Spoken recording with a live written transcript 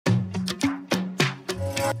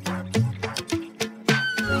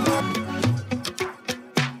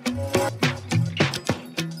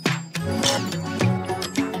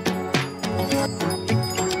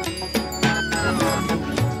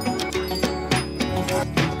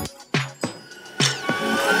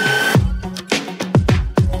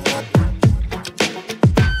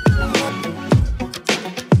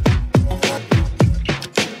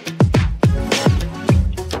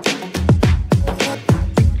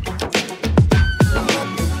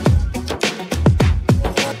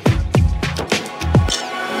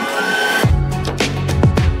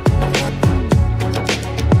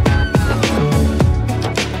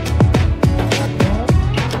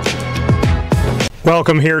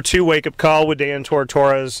Welcome here to Wake Up Call with Dan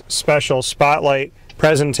Tortora's special spotlight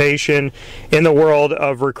presentation in the world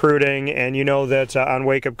of recruiting. And you know that on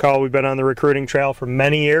Wake Up Call we've been on the recruiting trail for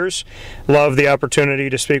many years. Love the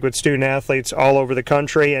opportunity to speak with student athletes all over the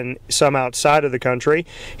country and some outside of the country.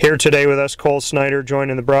 Here today with us, Cole Snyder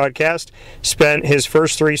joining the broadcast. Spent his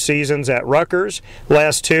first 3 seasons at Rutgers,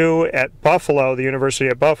 last 2 at Buffalo, the University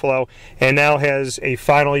of Buffalo, and now has a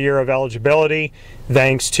final year of eligibility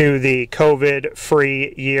thanks to the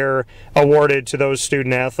COVID-free year awarded to those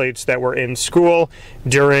student athletes that were in school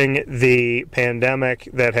during the pandemic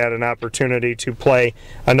that had an opportunity to play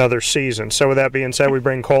another season. So with that being said, we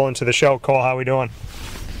bring Cole into the show. Cole, how are we doing?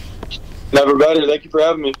 Never better. Thank you for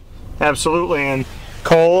having me. Absolutely. And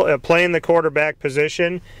Cole, playing the quarterback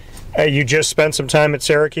position, you just spent some time at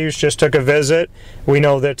Syracuse, just took a visit. We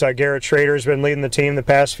know that Garrett Schrader has been leading the team the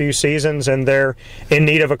past few seasons, and they're in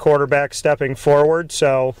need of a quarterback stepping forward.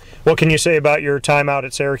 So what can you say about your time out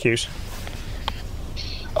at Syracuse?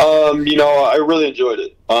 I really enjoyed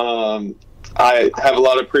it. I have a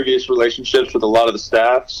lot of previous relationships with a lot of the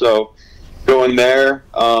staff, so going there,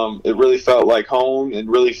 it really felt like home and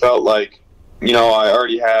really felt like, I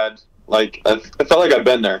already had, I felt like I've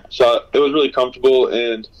been there. So it was really comfortable,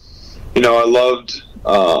 and I loved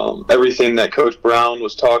everything that Coach Brown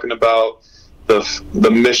was talking about,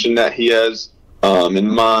 the mission that he has in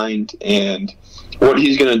mind, and what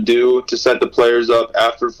he's going to do to set the players up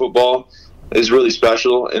after football is really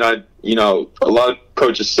special. And a lot of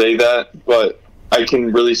coaches say that, but I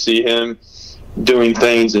can really see him doing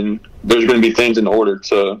things, and there's going to be things in order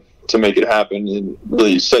to make it happen and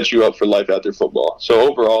really set you up for life after football. So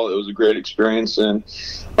overall, it was a great experience, and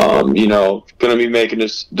going to be making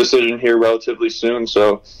this decision here relatively soon.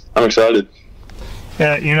 So I'm excited.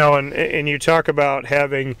 Yeah, and you talk about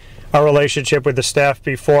having a relationship with the staff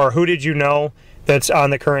before. Who did you know that's on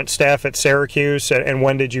the current staff at Syracuse, and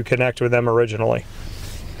when did you connect with them originally?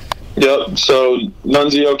 Yep. So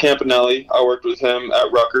Nunzio Campanelli, I worked with him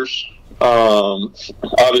at Rutgers.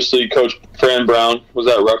 Obviously, Coach Fran Brown was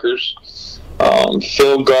at Rutgers.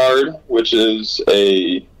 Phil Guard, which is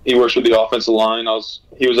he works with the offensive line.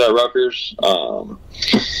 He was at Rutgers.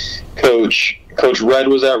 Coach Red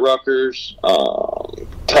was at Rutgers.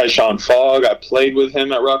 Tyshawn Fogg, I played with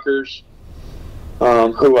him at Rutgers.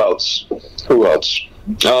 Who else?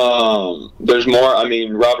 There's more.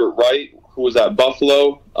 Robert Wright, who was at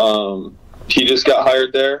Buffalo. He just got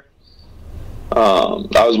hired there.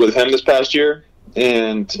 I was with him this past year,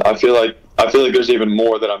 and I feel like there's even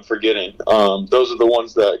more that I'm forgetting. Those are the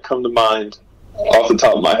ones that come to mind off the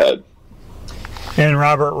top of my head. And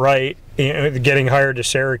Robert Wright, getting hired to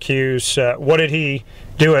Syracuse, what did he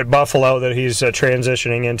do at Buffalo that he's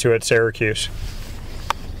transitioning into at Syracuse?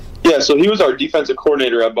 Yeah, so he was our defensive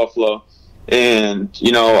coordinator at Buffalo, and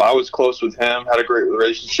I was close with him, had a great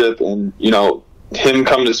relationship, and him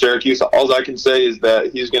coming to Syracuse, all I can say is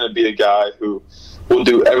that he's going to be a guy who will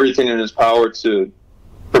do everything in his power to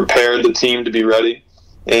prepare the team to be ready,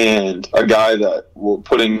 and a guy that will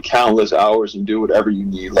put in countless hours and do whatever you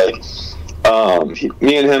need.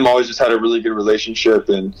 Me and him always just had a really good relationship,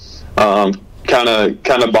 and kind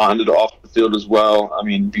of bonded off the field as well.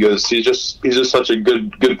 Because he's just such a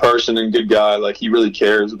good person and good guy. He really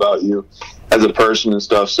cares about you as a person and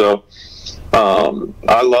stuff. So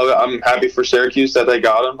I love it. I'm happy for Syracuse that they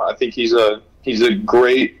got him. I think he's a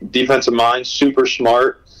great defensive mind, super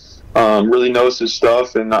smart, really knows his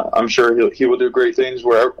stuff, and I'm sure he will do great things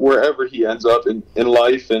wherever he ends up in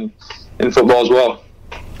life and in football as well.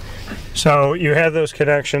 So you had those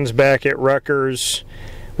connections back at Rutgers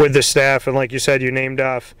with the staff, and like you said, you named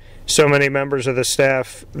off so many members of the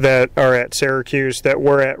staff that are at Syracuse that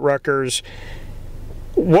were at Rutgers.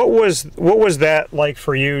 What was that like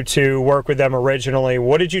for you to work with them originally?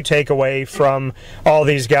 What did you take away from all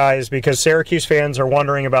these guys? Because Syracuse fans are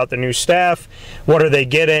wondering about the new staff. What are they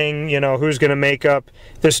getting? Who's going to make up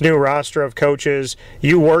this new roster of coaches?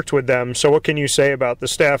 You worked with them, so what can you say about the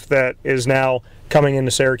staff that is now coming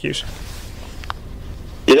into Syracuse?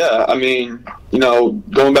 Yeah,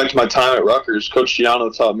 going back to my time at Rutgers, Coach Giano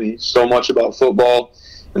taught me so much about football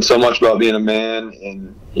and so much about being a man,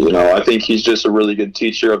 and I think he's just a really good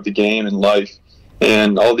teacher of the game and life,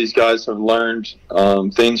 and all these guys have learned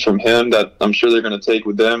things from him that I'm sure they're going to take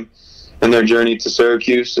with them in their journey to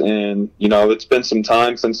Syracuse. And it's been some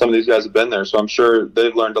time since some of these guys have been there, so I'm sure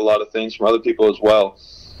they've learned a lot of things from other people as well.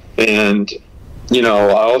 And I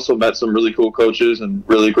also met some really cool coaches and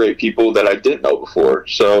really great people that I didn't know before.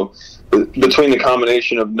 So between the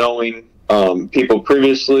combination of knowing people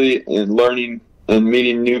previously and learning and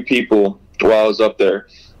meeting new people while I was up there,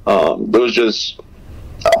 it was just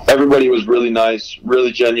everybody was really nice,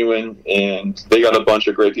 really genuine, and they got a bunch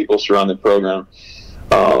of great people surrounding the program.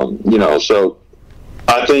 So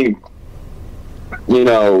I think,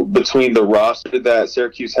 between the roster that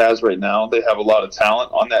Syracuse has right now, they have a lot of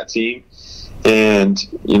talent on that team. And,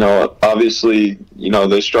 obviously,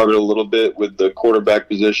 they struggled a little bit with the quarterback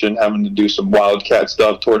position, having to do some wildcat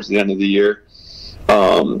stuff towards the end of the year,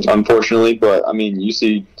 unfortunately. But, you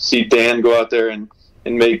see Dan go out there and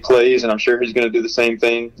make plays, and I'm sure he's going to do the same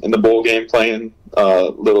thing in the bowl game, playing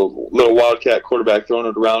little wildcat quarterback, throwing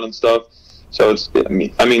it around and stuff. So there's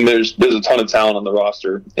a ton of talent on the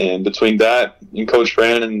roster, and between that and Coach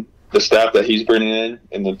Fran and the staff that he's bringing in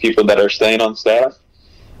and the people that are staying on staff,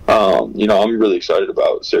 I'm really excited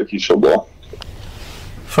about Syracuse football.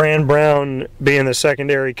 Fran Brown being the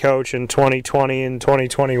secondary coach in 2020 and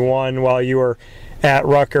 2021 while you were at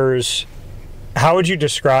Rutgers, how would you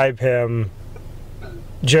describe him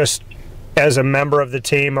just as a member of the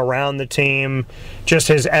team, around the team, just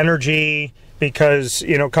his energy? Because,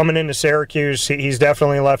 coming into Syracuse, he's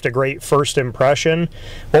definitely left a great first impression.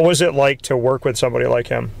 What was it like to work with somebody like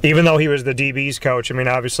him, even though he was the DB's coach?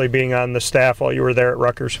 Obviously being on the staff while you were there at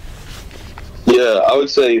Rutgers. Yeah, I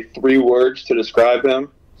would say 3 words to describe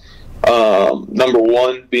him. Number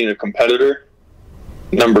 1, being a competitor.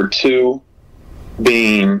 Number 2,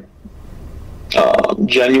 being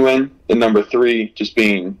genuine. And number 3, just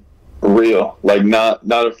being real. Like, not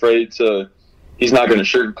afraid to – he's not going to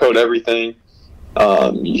sugarcoat everything.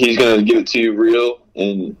 He's going to give it to you real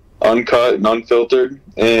and uncut and unfiltered.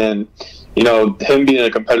 And, him being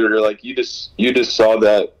a competitor, like you just saw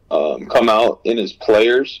that come out in his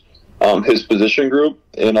players, his position group,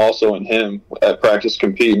 and also in him at practice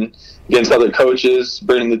competing against other coaches,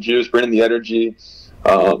 bringing the juice, bringing the energy.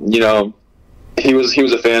 He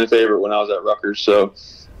was a fan favorite when I was at Rutgers. So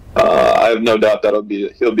I have no doubt that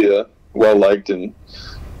he'll be a well-liked, and,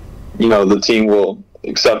 the team will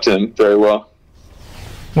accept him very well.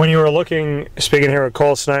 When you were speaking here with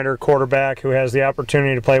Cole Snyder, quarterback, who has the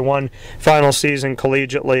opportunity to play one final season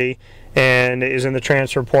collegiately and is in the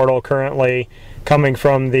transfer portal currently, coming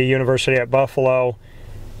from the University at Buffalo,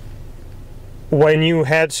 when you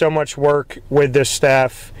had so much work with this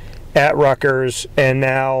staff at Rutgers and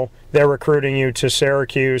now they're recruiting you to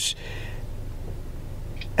Syracuse,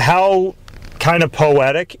 how kind of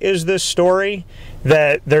poetic is this story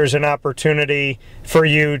that there's an opportunity for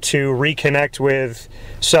you to reconnect with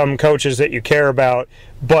some coaches that you care about,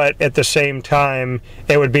 but at the same time,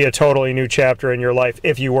 it would be a totally new chapter in your life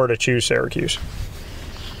if you were to choose Syracuse?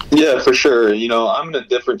 Yeah, for sure. I'm in a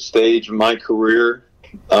different stage of my career.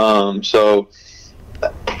 So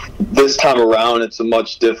this time around, it's a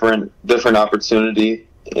much different opportunity.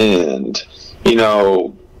 And,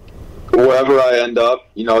 wherever I end up,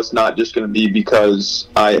 it's not just going to be because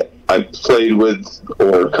I played with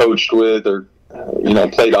or coached with or,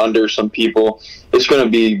 played under some people. It's going to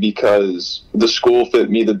be because the school fit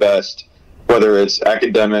me the best, whether it's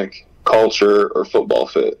academic, culture, or football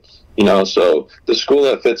fit. So the school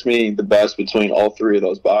that fits me the best between all 3 of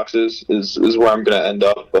those boxes is where I'm going to end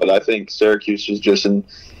up. But I think Syracuse is just an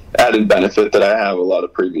added benefit that I have a lot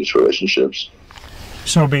of previous relationships.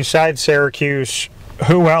 So besides Syracuse,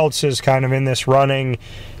 who else is kind of in this running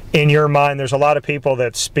in your mind? There's a lot of people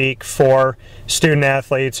that speak for student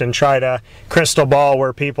athletes and try to crystal ball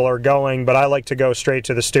where people are going, but I like to go straight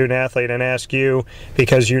to the student athlete and ask you,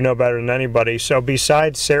 because you know better than anybody. So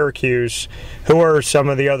besides Syracuse, who are some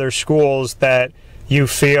of the other schools that you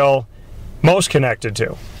feel most connected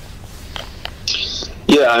to?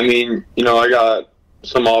 Yeah, I got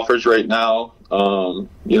some offers right now,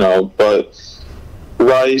 but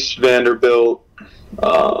Rice, Vanderbilt,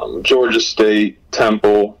 Georgia State,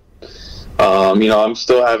 Temple. I'm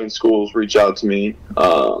still having schools reach out to me.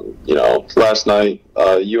 Last night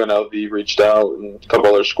UNLV reached out and a couple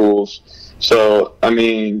other schools. So,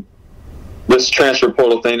 this transfer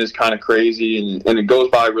portal thing is kind of crazy and it goes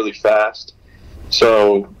by really fast.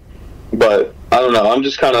 So, but I don't know. I'm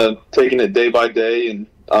just kind of taking it day by day, and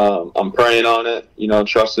I'm praying on it,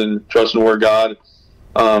 trusting where God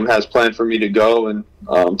has planned for me to go, and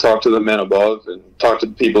talk to the men above and talk to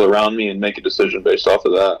the people around me and make a decision based off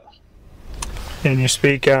of that. And you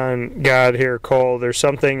speak on God here, Cole. There's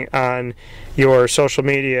something on your social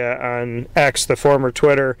media, on X, the former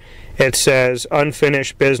Twitter. It says,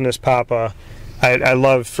 "Unfinished business, Papa." I'd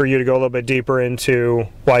love for you to go a little bit deeper into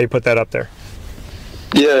why you put that up there.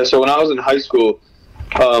 Yeah, so when I was in high school,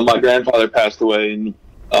 my grandfather passed away, and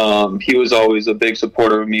he was always a big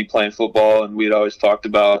supporter of me playing football, and we'd always talked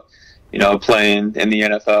about, playing in the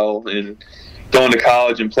NFL and going to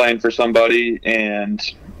college and playing for somebody. And,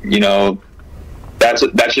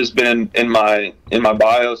 that's just been in my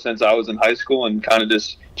bio since I was in high school, and kind of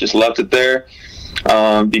just left it there,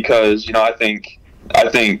 because I think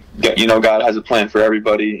God has a plan for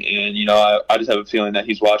everybody, and I just have a feeling that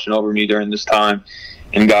He's watching over me during this time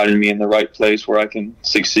and guiding me in the right place where I can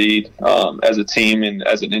succeed as a team and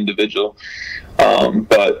as an individual.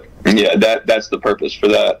 But yeah, that's the purpose for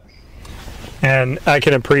that. And I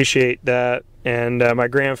can appreciate that. And my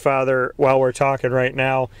grandfather, while we're talking right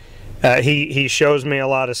now, he shows me a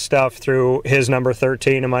lot of stuff through his number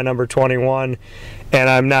 13 and my number 21. And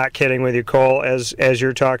I'm not kidding with you, Cole. As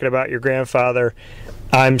you're talking about your grandfather,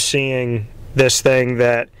 I'm seeing this thing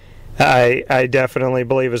that I definitely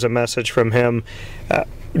believe is a message from him.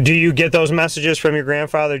 Do you get those messages from your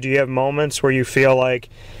grandfather? Do you have moments where you feel like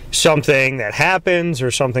something that happens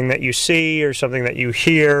or something that you see or something that you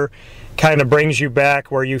hear kind of brings you back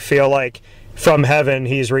where you feel like from heaven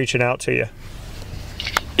He's reaching out to you?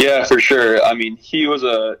 Yeah, for sure. I mean, he was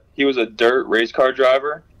a dirt race car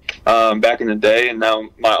driver back in the day, and now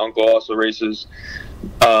my uncle also races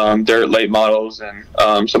dirt late models,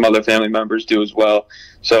 and some other family members do as well.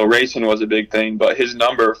 So racing was a big thing, but his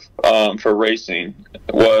number for racing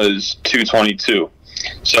was 222.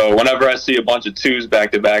 So whenever I see a bunch of twos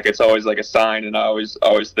back to back, it's always like a sign, and I always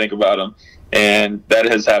think about him. And that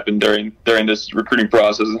has happened during this recruiting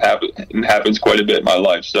process, and happens quite a bit in my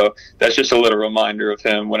life. So that's just a little reminder of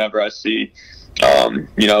him whenever I see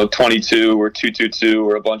 22 or 222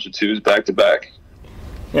 or a bunch of twos back to back.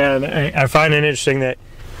 Yeah, and I find it interesting that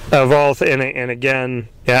of all and again,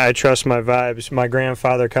 yeah, I trust my vibes. My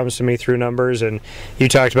grandfather comes to me through numbers, and you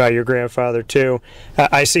talked about your grandfather too.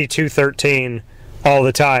 I see 213 all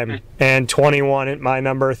the time, and 21 my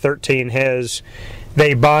number, 13 his.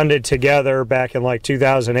 They bonded together back in like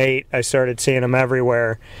 2008. I started seeing them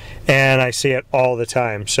everywhere, and I see it all the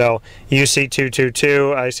time. So you see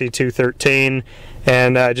 222, I see 213,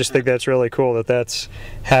 and I just think that's really cool that that's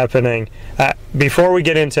happening. Before we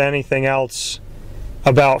get into anything else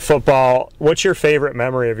about football, what's your favorite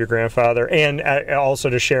memory of your grandfather? And also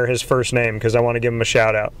to share his first name, because I want to give him a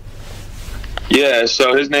shout out. Yeah,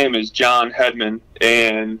 so his name is John Hedman,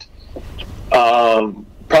 and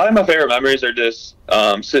probably my favorite memories are just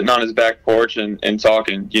sitting on his back porch and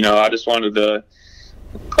talking. I just wanted to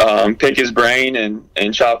pick his brain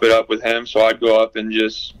and chop it up with him. So I'd go up and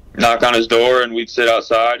just knock on his door, and we'd sit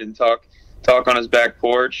outside and talk on his back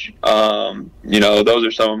porch. Those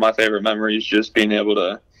are some of my favorite memories, just being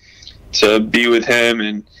able to be with him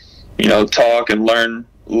and talk and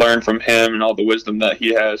learn from him and all the wisdom that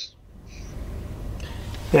he has.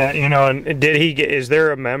 Yeah, and is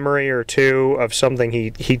there a memory or two of something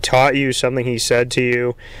he taught you, something he said to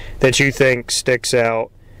you that you think sticks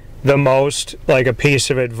out the most, like a piece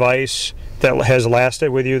of advice that has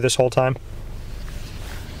lasted with you this whole time?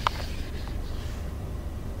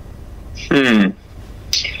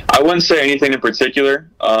 I wouldn't say anything in particular.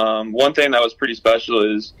 One thing that was pretty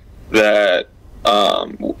special is that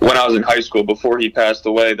when I was in high school, before he passed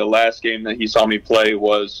away, the last game that he saw me play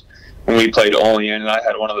was when we played Olean, and I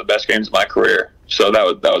had one of the best games of my career. So that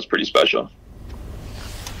was pretty special.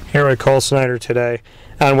 Here with Cole Snyder today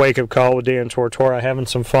on Wake Up Call with Dan Tortora, having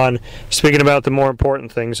some fun, speaking about the more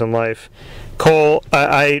important things in life. Cole,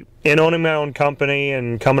 in owning my own company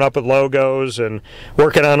and coming up with logos and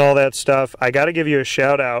working on all that stuff, I got to give you a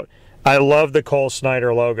shout out. I love the Cole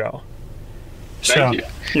Snyder logo. Thank you.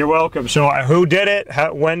 You're welcome. So who did it?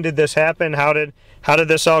 When did this happen? How did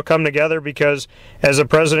this all come together? Because as a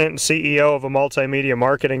president and CEO of a multimedia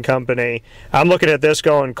marketing company, I'm looking at this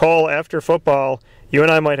going, Cole, after football, you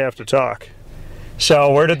and I might have to talk.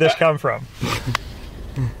 So where did this come from?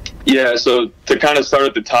 Yeah, so to kind of start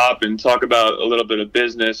at the top and talk about a little bit of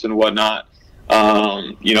business and whatnot,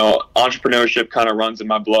 entrepreneurship kind of runs in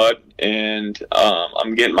my blood, and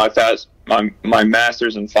I'm getting my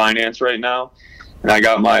master's in finance right now, and I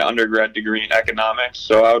got my undergrad degree in economics.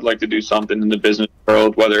 So I would like to do something in the business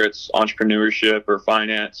world, whether it's entrepreneurship or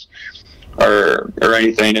finance or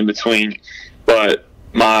anything in between. But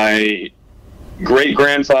my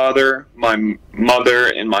great-grandfather, my mother,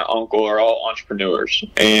 and my uncle are all entrepreneurs.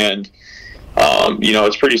 And,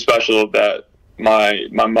 it's pretty special that my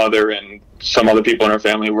mother and some other people in our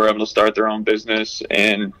family were able to start their own business,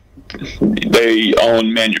 and they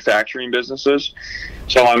own manufacturing businesses.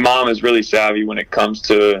 So my mom is really savvy when it comes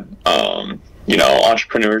to,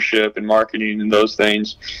 entrepreneurship and marketing and those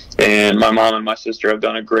things. And my mom and my sister have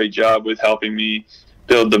done a great job with helping me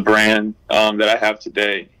build the brand that I have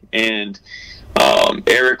today. And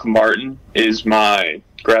Eric Martin is my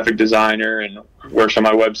graphic designer and works on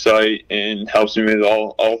my website and helps me with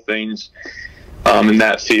all things in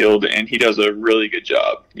that field, and he does a really good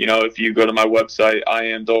job. You know, if you go to my website,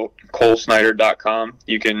 IamColeSnyder.com,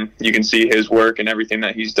 you can see his work and everything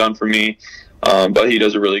that he's done for me. But he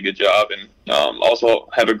does a really good job, and also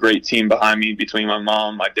have a great team behind me between my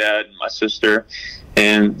mom, my dad, and my sister,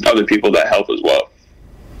 and other people that help as well.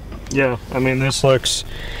 Yeah, I mean, this looks,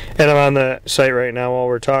 and I'm on the site right now while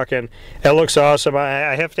we're talking, it looks awesome.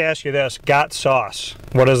 I have to ask you this, Got Sauce,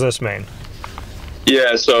 what does this mean?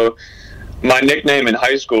 Yeah, so my nickname in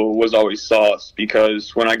high school was always Sauce,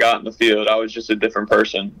 because when I got in the field, I was just a different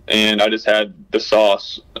person, and I just had the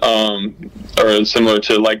sauce, or similar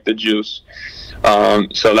to like the juice.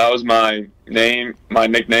 So that was my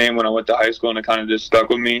nickname when I went to high school, and it kind of just stuck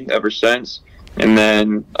with me ever since. And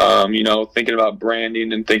then, you know, thinking about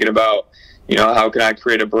branding and thinking about, you know, how can I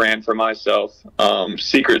create a brand for myself?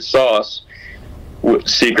 Secret Sauce,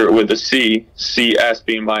 secret with a C, CS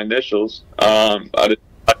being my initials. I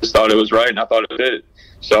just thought it was right, and I thought it fit,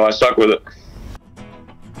 so I stuck with it.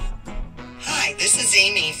 Hi, this is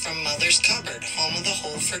Amy from Mother's Cupboard, home of the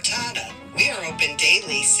whole frittata. We are open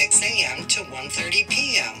daily 6 a.m. to 1:30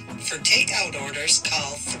 p.m. For takeout orders,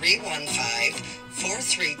 call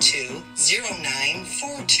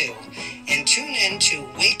 315-432-0942 and tune in to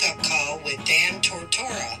Wake Up Call with Dan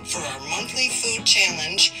Tortora for our monthly food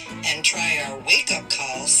challenge, and try our Wake Up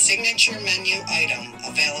Call signature menu item,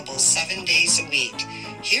 available 7 days a week.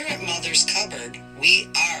 Here at Mother's Cupboard, we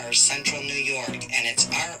are Central New York, and it's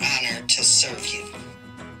our honor to serve you.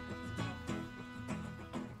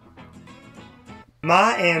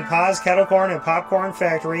 Ma-N-Pa's Kettle Corn and Popcorn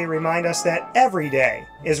Factory remind us that every day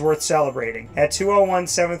is worth celebrating at 201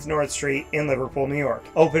 7th North Street in Liverpool, New York.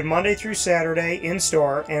 Open Monday through Saturday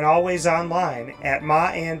in-store and always online at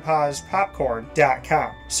MON-FRI.com.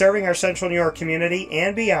 Serving our Central New York community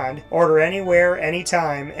and beyond, order anywhere,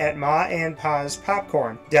 anytime at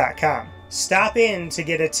MON-FRI.com. Stop in to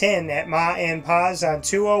get a tin at Ma-N-Pa's on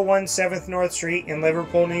 201 7th North Street in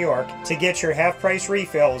Liverpool, New York to get your half-price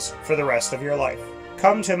refills for the rest of your life.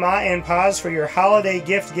 Come to Ma-N-Pa's for your holiday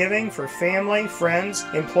gift giving for family, friends,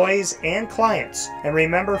 employees, and clients. And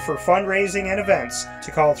remember, for fundraising and events,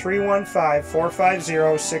 to call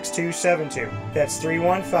 315-450-6272. That's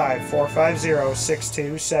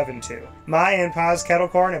 315-450-6272. Ma-N-Pa's Kettle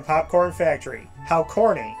Corn and Popcorn Factory. How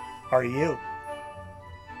corny are you?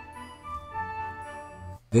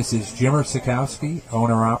 This is Jimmer Sikowski,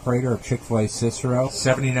 owner-operator of Chick-fil-A Cicero,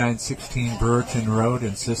 7916 Brewerton Road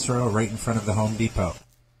in Cicero, right in front of the Home Depot.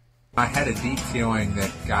 I had a deep feeling that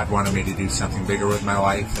God wanted me to do something bigger with my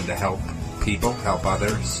life and to help people, help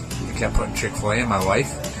others. He kept putting Chick-fil-A in my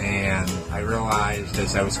life, and I realized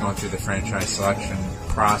as I was going through the franchise selection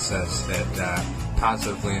process that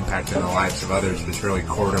positively impacting the lives of others was really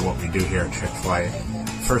core to what we do here at Chick-fil-A.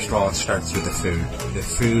 First of all, it starts with the food. The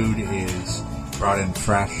food is brought in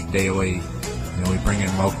fresh daily. You know, we bring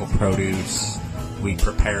in local produce. We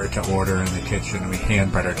prepare to order in the kitchen. We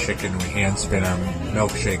hand bread our chicken. We hand spin our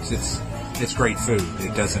milkshakes. It's great food.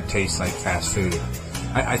 It doesn't taste like fast food.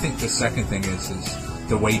 I think the second thing is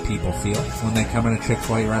the way people feel when they come in a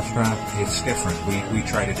Chick-fil-A restaurant. It's different. We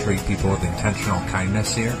try to treat people with intentional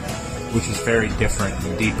kindness here, which is very different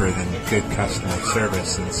and deeper than good customer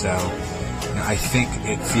service. And so I think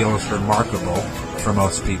it feels remarkable for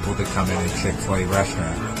most people to come in a Chick-fil-A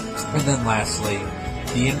restaurant. And then lastly,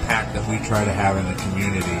 the impact that we try to have in the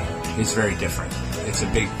community is very different. It's a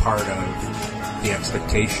big part of the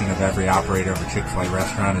expectation of every operator of a Chick-fil-A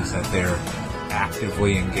restaurant is that they're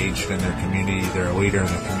actively engaged in their community, they're a leader in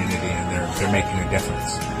the community, and they're making a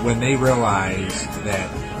difference. When they realize that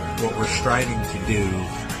what we're striving to do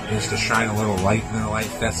is to shine a little light in their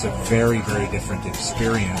life, that's a very, very different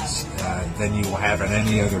experience than you will have in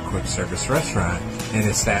any other quick service restaurant. And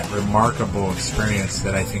it's that remarkable experience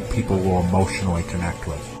that I think people will emotionally connect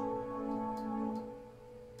with.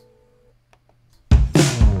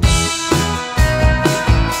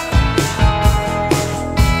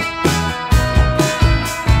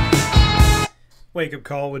 Wake Up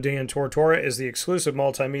Call with Dan Tortora is the exclusive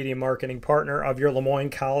multimedia marketing partner of your Lemoyne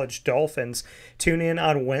College Dolphins. Tune in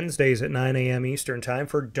on Wednesdays at 9 a.m. Eastern Time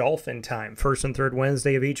for Dolphin Time, first and third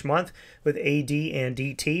Wednesday of each month, with AD and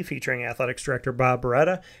DT featuring Athletics Director Bob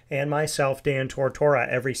Beretta and myself, Dan Tortora.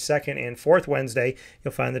 Every second and fourth Wednesday,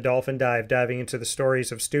 you'll find the Dolphin Dive, diving into the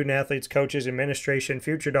stories of student athletes, coaches, administration,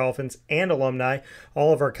 future Dolphins, and alumni.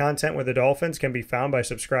 All of our content with the Dolphins can be found by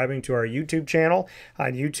subscribing to our YouTube channel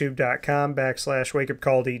on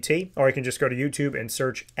youtube.com/WakeUpCallDT, or you can just go to YouTube and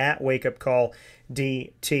search at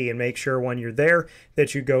WakeUpCallDT, and make sure when you're there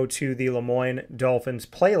that you go to the Lemoyne Dolphins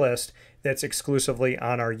playlist that's exclusively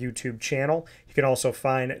on our YouTube channel. You can also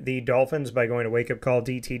find the Dolphins by going to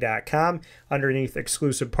wakeupcalldt.com. Underneath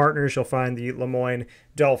exclusive partners, you'll find the Lemoyne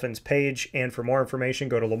Dolphins page. And for more information,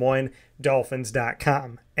 go to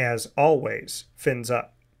LeMoyneDolphins.com. As always, fins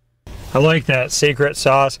up. I like that secret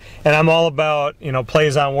sauce, and I'm all about, you know,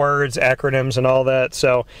 plays on words, acronyms, and all that.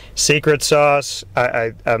 So secret sauce,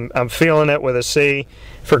 I'm feeling it with a C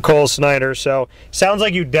for Cole Snyder. So sounds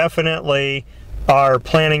like you definitely are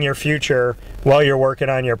planning your future while you're working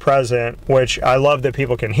on your present, which I love that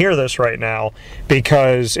people can hear this right now,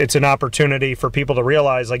 because it's an opportunity for people to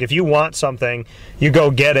realize, like, if you want something, you go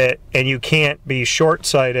get it, and you can't be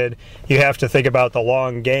short-sighted. You have to think about the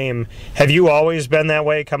long game. Have you always been that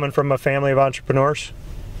way, coming from a family of entrepreneurs?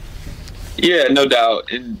 Yeah, no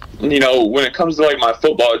doubt. And, you know, when it comes to, like, my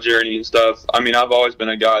football journey and stuff, I mean, I've always been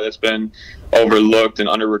a guy that's been overlooked and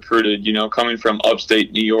under-recruited, you know, coming from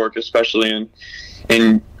upstate New York, especially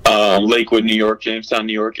in Lakewood, New York, Jamestown,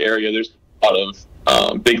 New York area. There's a lot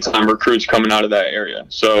of big-time recruits coming out of that area.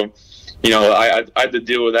 So, you know, I had to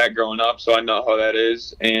deal with that growing up, so I know how that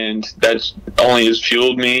is, and that's only has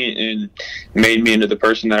fueled me and made me into the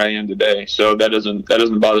person that I am today. So that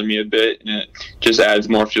doesn't bother me a bit, and it just adds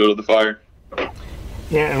more fuel to the fire.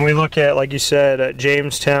 Yeah, and we look at, like you said,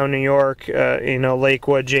 Jamestown, New York, you know,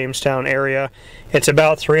 Lakewood, Jamestown area. It's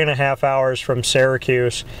about 3.5 hours from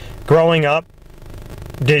Syracuse. Growing up,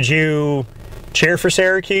 did you cheer for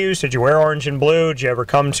Syracuse? Did you wear orange and blue? Did you ever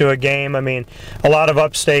come to a game? I mean, a lot of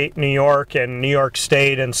upstate New York and New York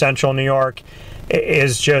State and central New York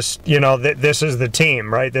is just, you know, this is the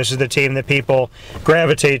team, right? This is the team that people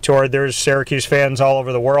gravitate toward. There's Syracuse fans all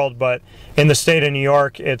over the world, but in the state of New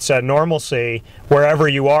York, it's a normalcy wherever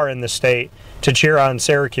you are in the state to cheer on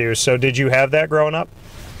Syracuse. So did you have that growing up?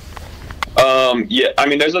 Yeah, I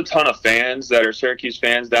mean, there's a ton of fans that are Syracuse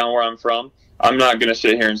fans down where I'm from. I'm not going to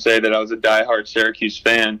sit here and say that I was a diehard Syracuse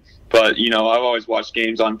fan, but, you know, I've always watched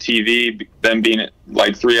games on TV, them being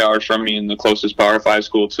like 3 hours from me in the closest Power 5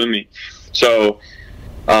 school to me. So,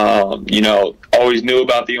 you know, always knew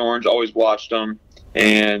about the Orange, always watched them.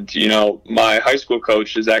 And, you know, my high school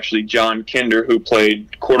coach is actually John Kinder, who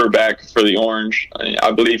played quarterback for the Orange.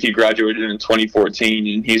 I believe he graduated in 2014,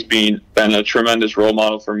 and he's been a tremendous role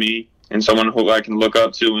model for me and someone who I can look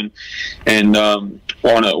up to and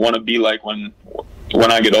want to be like when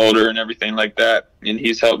I get older and everything like that. And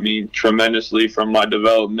he's helped me tremendously from my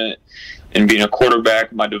development and being a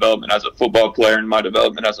quarterback, my development as a football player, and my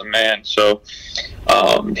development as a man. So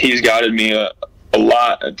he's guided me a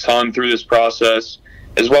ton through this process,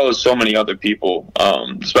 as well as so many other people,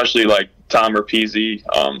 especially like Tom Rapizzi,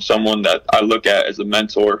 someone that I look at as a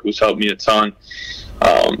mentor who's helped me a ton.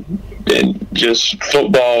 And just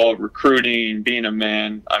football, recruiting, being a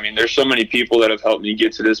man. I mean, there's so many people that have helped me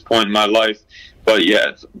get to this point in my life. But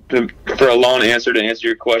yeah, for a long answer to answer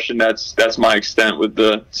your question, that's my extent with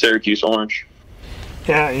the Syracuse Orange.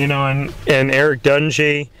 Yeah, you know, and Eric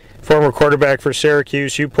Dungy, former quarterback for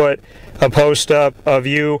Syracuse, you put a post up of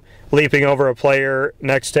you leaping over a player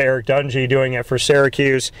next to Eric Dungy doing it for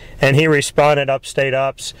Syracuse, and he responded, "Upstate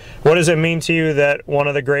Ups." What does it mean to you that one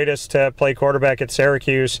of the greatest to play quarterback at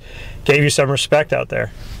Syracuse gave you some respect out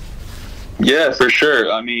there? Yeah, for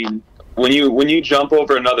sure. I mean, when you jump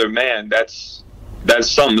over another man, that's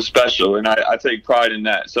something special, and I take pride in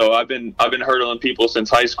that. So I've been hurdling people since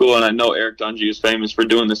high school, and I know Eric Dungy is famous for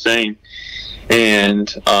doing the same.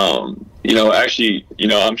 And you know, actually, you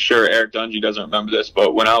know, I'm sure Eric Dungy doesn't remember this,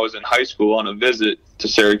 but when I was in high school on a visit to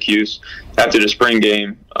Syracuse after the spring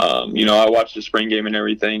game, you know, I watched the spring game and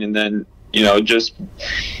everything, and then, you know,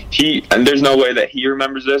 and there's no way that he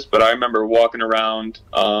remembers this, but I remember walking around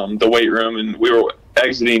the weight room, and we were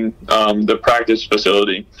exiting the practice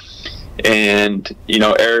facility, and, you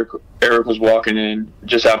know, Eric was walking in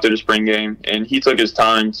just after the spring game, and he took his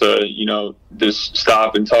time to, you know, just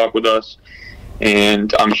stop and talk with us.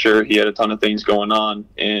 And I'm sure he had a ton of things going on.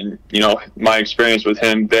 And, you know, my experience with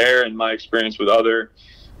him there and my experience with other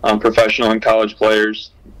professional and college players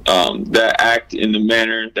that act in the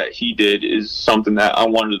manner that he did is something that I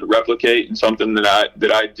wanted to replicate, and something that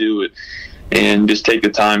I do, and just take the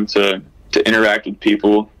time to interact with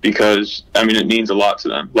people, because, I mean, it means a lot to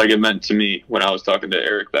them, like it meant to me when I was talking to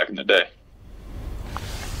Eric back in the day.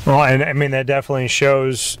 Well, and I mean, that definitely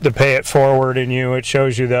shows the pay it forward in you. It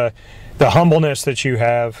shows you the humbleness that you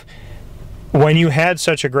have. When you had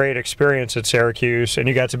such a great experience at Syracuse and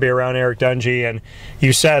you got to be around Eric Dungy, and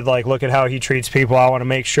you said, like, look at how he treats people, I want to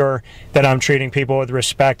make sure that I'm treating people with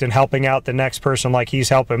respect and helping out the next person like he's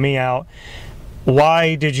helping me out.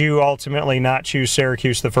 Why did you ultimately not choose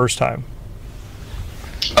Syracuse the first time?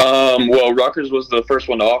 Well, Rutgers was the first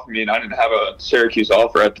one to offer me, and I didn't have a Syracuse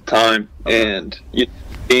offer at the time. And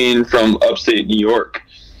being from upstate New York,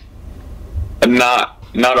 not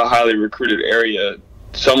a highly recruited area,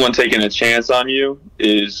 someone taking a chance on you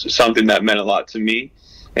is something that meant a lot to me.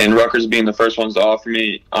 And Rutgers being the first ones to offer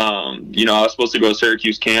me, I was supposed to go to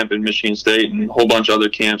Syracuse camp and Michigan State and a whole bunch of other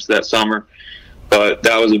camps that summer, but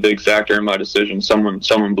that was a big factor in my decision.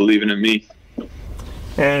 Someone believing in me.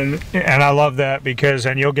 And I love that because,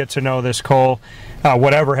 and you'll get to know this, Cole,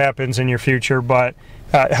 whatever happens in your future, but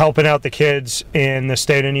helping out the kids in the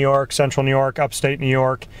state of New York, central New York, upstate New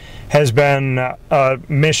York has been a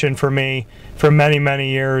mission for me for many,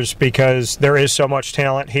 many years because there is so much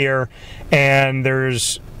talent here and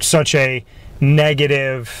there's such a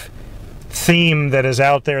negative theme that is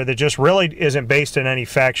out there that just really isn't based in any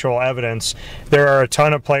factual evidence. There are a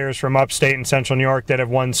ton of players from upstate and central New York that have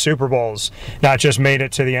won Super Bowls, not just made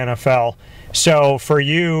it to the NFL. So for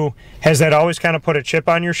you, has that always kind of put a chip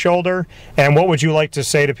on your shoulder? And what would you like to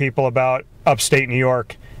say to people about upstate New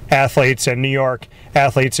York athletes and New York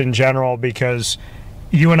athletes in general? Because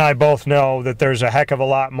you and I both know that there's a heck of a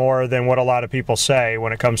lot more than what a lot of people say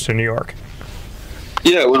when it comes to New York.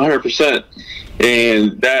 Yeah, 100%.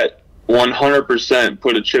 And that 100%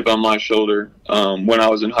 put a chip on my shoulder when I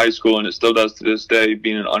was in high school, and it still does to this day,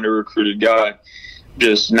 being an under-recruited guy,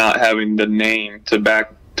 just not having the name to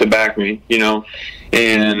back me,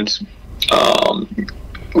 And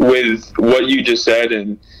with what you just said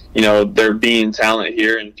and, there being talent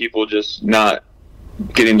here and people just not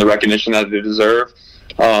getting the recognition that they deserve,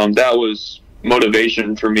 that was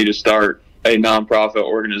motivation for me to start a nonprofit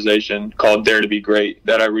organization called Dare to Be Great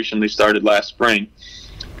that I recently started last spring.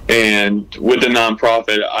 And with the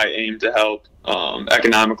nonprofit, I aim to help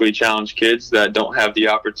economically challenged kids that don't have the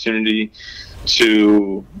opportunity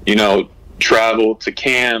to, travel to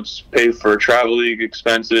camps, pay for travel league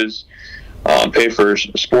expenses, pay for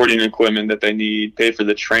sporting equipment that they need, pay for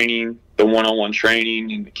the training, the one-on-one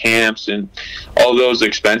training and the camps and all those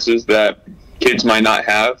expenses that kids might not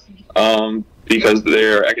have because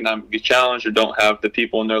they're economically challenged or don't have the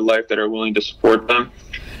people in their life that are willing to support them.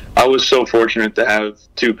 I was so fortunate to have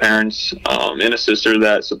two parents and a sister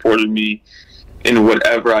that supported me in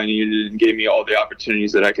whatever I needed and gave me all the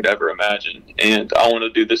opportunities that I could ever imagine. And I want to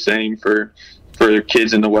do the same for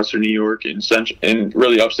kids in the Western New York and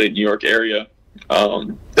really upstate New York area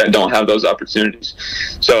that don't have those opportunities.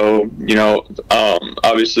 So,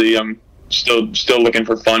 obviously I'm still looking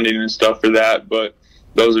for funding and stuff for that, but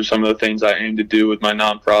those are some of the things I aim to do with my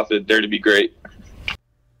nonprofit, Dare to Be Great.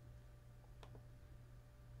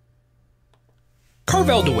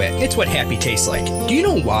 Carvel DeWitt, it's what happy tastes like. Do you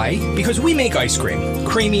know why? Because we make ice cream.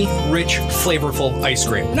 Creamy, rich, flavorful ice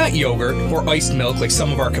cream. Not yogurt or iced milk like some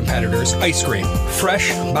of our competitors. Ice cream.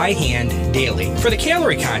 Fresh, by hand, daily. For the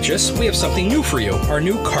calorie conscious, we have something new for you. Our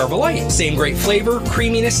new Carvelite. Same great flavor,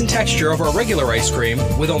 creaminess, and texture of our regular ice cream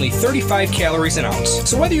with only 35 calories an ounce.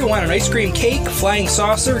 So whether you want an ice cream cake, flying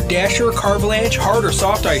saucer, dasher, carvalanche, hard or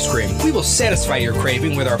soft ice cream, we will satisfy your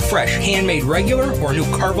craving with our fresh, handmade regular or new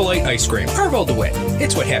Carvelite ice cream. Carvel DeWitt.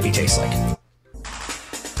 It's what happy tastes like.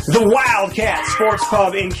 The Wildcat Sports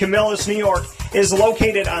Pub in Camillus, New York is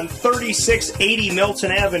located on 3680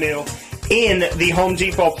 Milton Avenue in the Home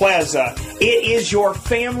Depot Plaza. It is your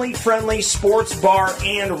family-friendly sports bar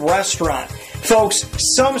and restaurant. Folks,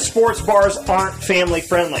 some sports bars aren't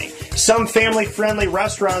family-friendly. Some family-friendly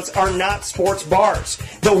restaurants are not sports bars.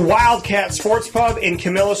 The Wildcat Sports Pub in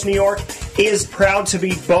Camillus, New York is proud to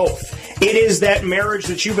be both. It is that marriage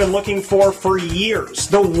that you've been looking for years.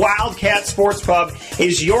 The Wildcat Sports Pub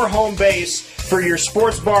is your home base for your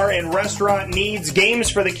sports bar and restaurant needs,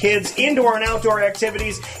 games for the kids, indoor and outdoor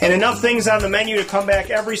activities, and enough things on the menu to come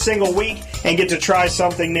back every single week and get to try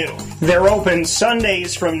something new. They're open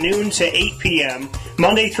Sundays from noon to 8 p.m.,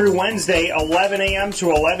 Monday through Wednesday, 11 a.m.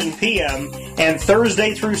 to 11 p.m., and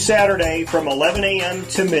Thursday through Saturday from 11 a.m.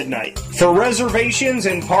 to midnight. For reservations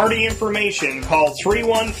and party information, call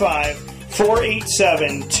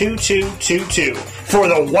 315-487-2222 for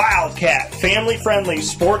the Wildcat family-friendly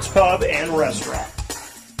sports pub and restaurant.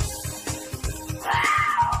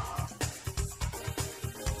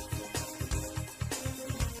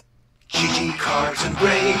 GG Cards and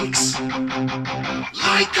Breaks.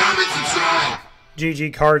 Like, comment, subscribe.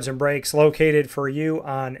 GG Cards and Breaks, located for you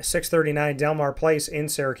on 639 Delmar Place in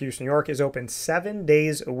Syracuse, New York, is open 7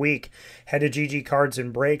 days a week. Head to GG Cards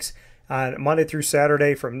and Breaks on Monday through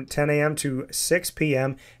Saturday from 10 a.m. to 6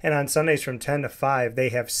 p.m. and on Sundays from 10 to 5. They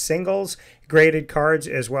have singles, graded cards,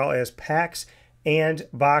 as well as packs and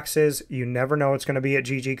boxes. You never know what's going to be at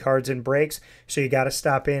GG Cards and Breaks, so you got to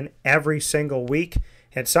stop in every single week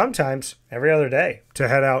and sometimes every other day to to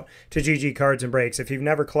head out to GG Cards and Breaks. If you've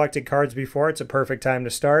never collected cards before, it's a perfect time to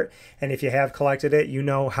start. And if you have collected it, you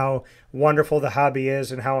know how wonderful the hobby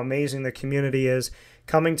is and how amazing the community is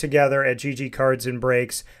coming together at GG Cards and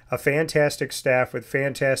Breaks. A fantastic staff with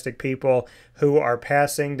fantastic people who are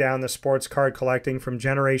passing down the sports card collecting from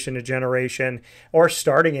generation to generation, or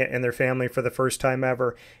starting it in their family for the first time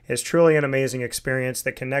ever. Is truly an amazing experience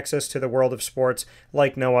that connects us to the world of sports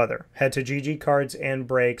like no other. Head to GG Cards and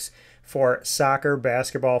Breaks for soccer,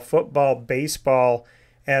 basketball, football, baseball,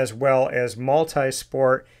 as well as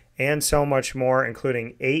multi-sport and so much more,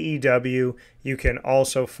 including AEW. You can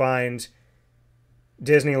also find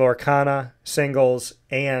Disney Lorcana singles,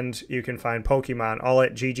 and you can find Pokemon, all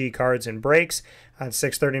at GG Cards and Breaks on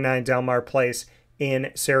 639 Delmar Place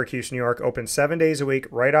in Syracuse, New York. Open 7 days a week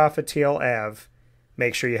right off of Teal Ave.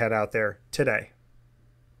 Make sure you head out there today.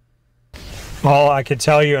 All I could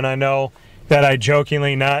tell you, and I know that I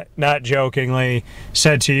jokingly, not jokingly,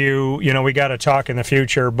 said to you, you know, we got to talk in the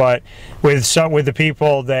future, but with the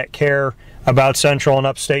people that care about Central and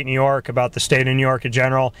Upstate New York, about the state of New York in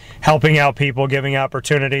general, helping out people, giving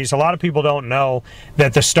opportunities. A lot of people don't know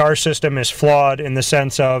that the star system is flawed in the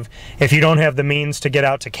sense of, if you don't have the means to get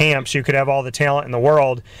out to camps, you could have all the talent in the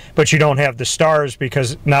world, but you don't have the stars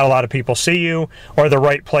because not a lot of people see you, or the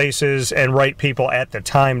right places and right people at the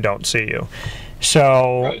time don't see you.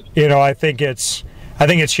 So, right. You know, I think it's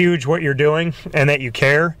huge what you're doing, and that you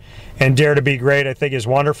care, and Dare to Be Great, I think, is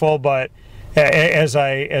wonderful. But as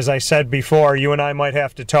I said before, you and I might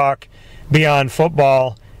have to talk beyond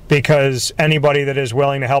football, because anybody that is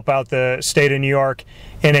willing to help out the state of New York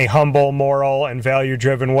in a humble, moral, and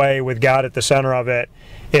value-driven way with God at the center of it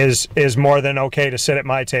is more than okay to sit at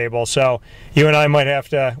my table. So you and I might have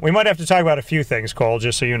to talk about a few things, Cole,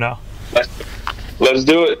 just so you know. Let's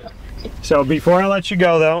do it. So before I let you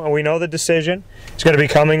go, though, we know the decision is going to be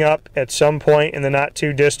coming up at some point in the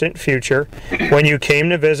not-too-distant future. When you came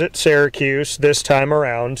to visit Syracuse this time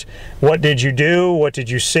around, what did you do? What did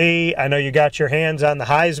you see? I know you got your hands on the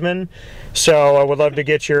Heisman, so I would love to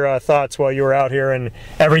get your thoughts while you were out here and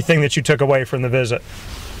everything that you took away from the visit.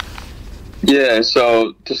 Yeah,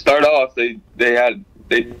 so to start off, they had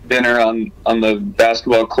dinner on the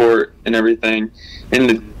basketball court and everything in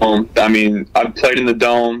the dome. I mean, I've played in the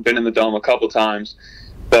dome, been in the dome a couple times,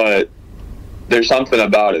 but there's something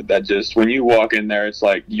about it that just, when you walk in there, it's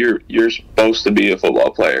like you're supposed to be a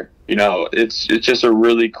football player. You know, it's just a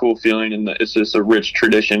really cool feeling, and it's just a rich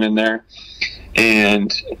tradition in there.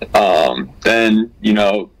 And then, you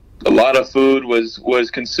know, a lot of food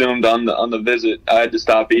was consumed on the visit. I had to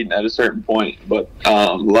stop eating at a certain point, but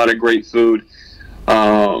a lot of great food.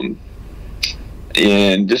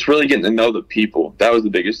 And just really getting to know the people. That was the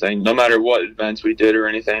biggest thing. No matter what events we did or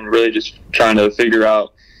anything, really just trying to figure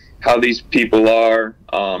out how these people are,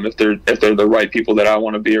 if they're the right people that I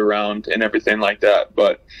want to be around and everything like that.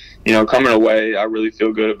 But, you know, coming away, I really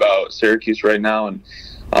feel good about Syracuse right now, and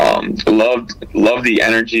love the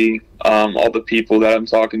energy, all the people that I'm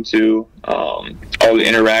talking to, all the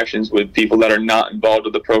interactions with people that are not involved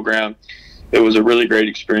with the program. It was a really great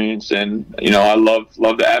experience, and you know, I love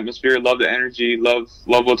the atmosphere, love the energy, love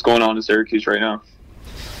what's going on in Syracuse right now.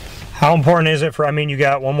 How important is it I mean, you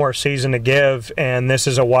got one more season to give, and this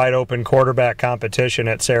is a wide open quarterback competition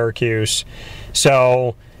at Syracuse.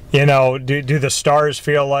 So, you know, do the stars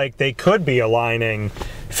feel like they could be aligning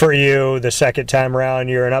for you the second time around?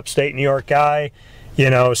 You're an upstate New York guy. You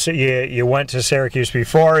know, so you went to Syracuse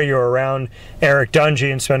before, you were around Eric Dungy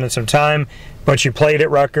and spending some time, but you played at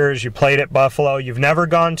Rutgers, you played at Buffalo. You've never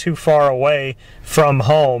gone too far away from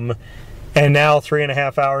home, and now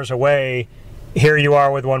 3.5 hours away, here you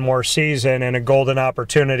are with one more season and a golden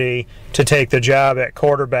opportunity to take the job at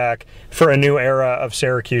quarterback for a new era of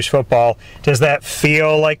Syracuse football. Does that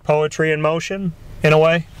feel like poetry in motion, in a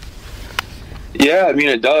way? Yeah, I mean,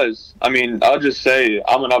 it does. I mean, I'll just say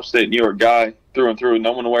I'm an upstate New York guy through and through.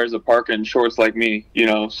 No one wears a parka and shorts like me, you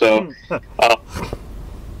know, so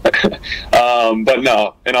but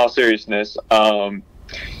no, in all seriousness,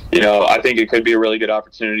 you know, I think it could be a really good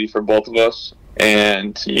opportunity for both of us,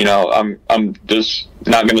 and you know, I'm just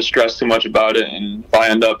not going to stress too much about it, and if I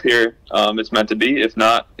end up here, it's meant to be. If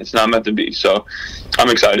not, it's not meant to be. So I'm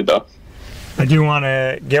excited though. I do want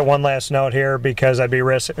to get one last note here, because I'd be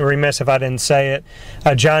remiss if I didn't say it.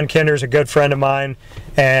 John Kinder's a good friend of mine,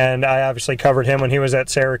 and I obviously covered him when he was at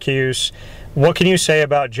Syracuse. What can you say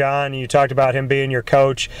about John? You talked about him being your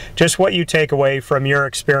coach. Just what you take away from your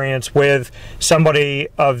experience with somebody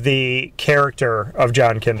of the character of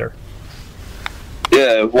John Kinder.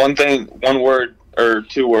 Yeah, one word or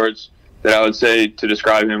two words that I would say to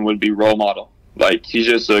describe him would be role model. Like, he's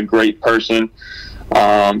just a great person,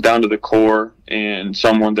 down to the core, and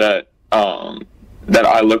someone that that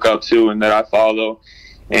I look up to and that I follow,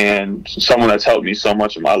 and someone that's helped me so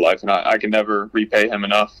much in my life, and I can never repay him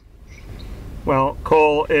enough. Well,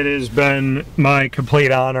 Cole, it has been my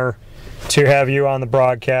complete honor to have you on the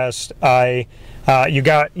broadcast. You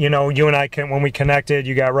and I, when we connected,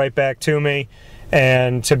 you got right back to me,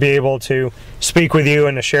 and to be able to speak with you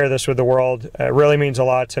and to share this with the world really means a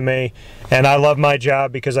lot to me. And I love my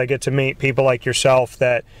job because I get to meet people like yourself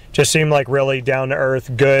that just seem like really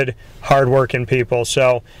down-to-earth, good, hard-working people.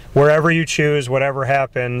 So wherever you choose, whatever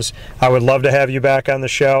happens, I would love to have you back on the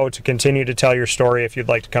show to continue to tell your story if you'd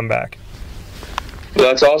like to come back. Well,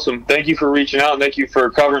 that's awesome. Thank you for reaching out, and thank you for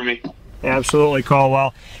covering me. Absolutely, Cole.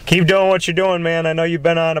 Well, keep doing what you're doing, man. I know you've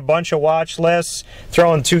been on a bunch of watch lists,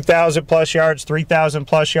 throwing 2,000-plus yards,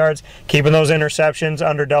 3,000-plus yards, keeping those interceptions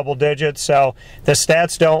under double digits. So the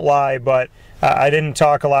stats don't lie, but I didn't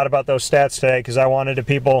talk a lot about those stats today because I wanted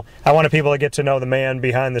people to get to know the man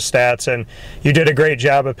behind the stats, and you did a great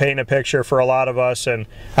job of painting a picture for a lot of us. And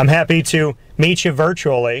I'm happy to meet you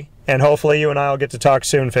virtually, and hopefully you and I will get to talk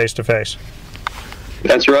soon face to face.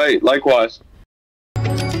 That's right. Likewise.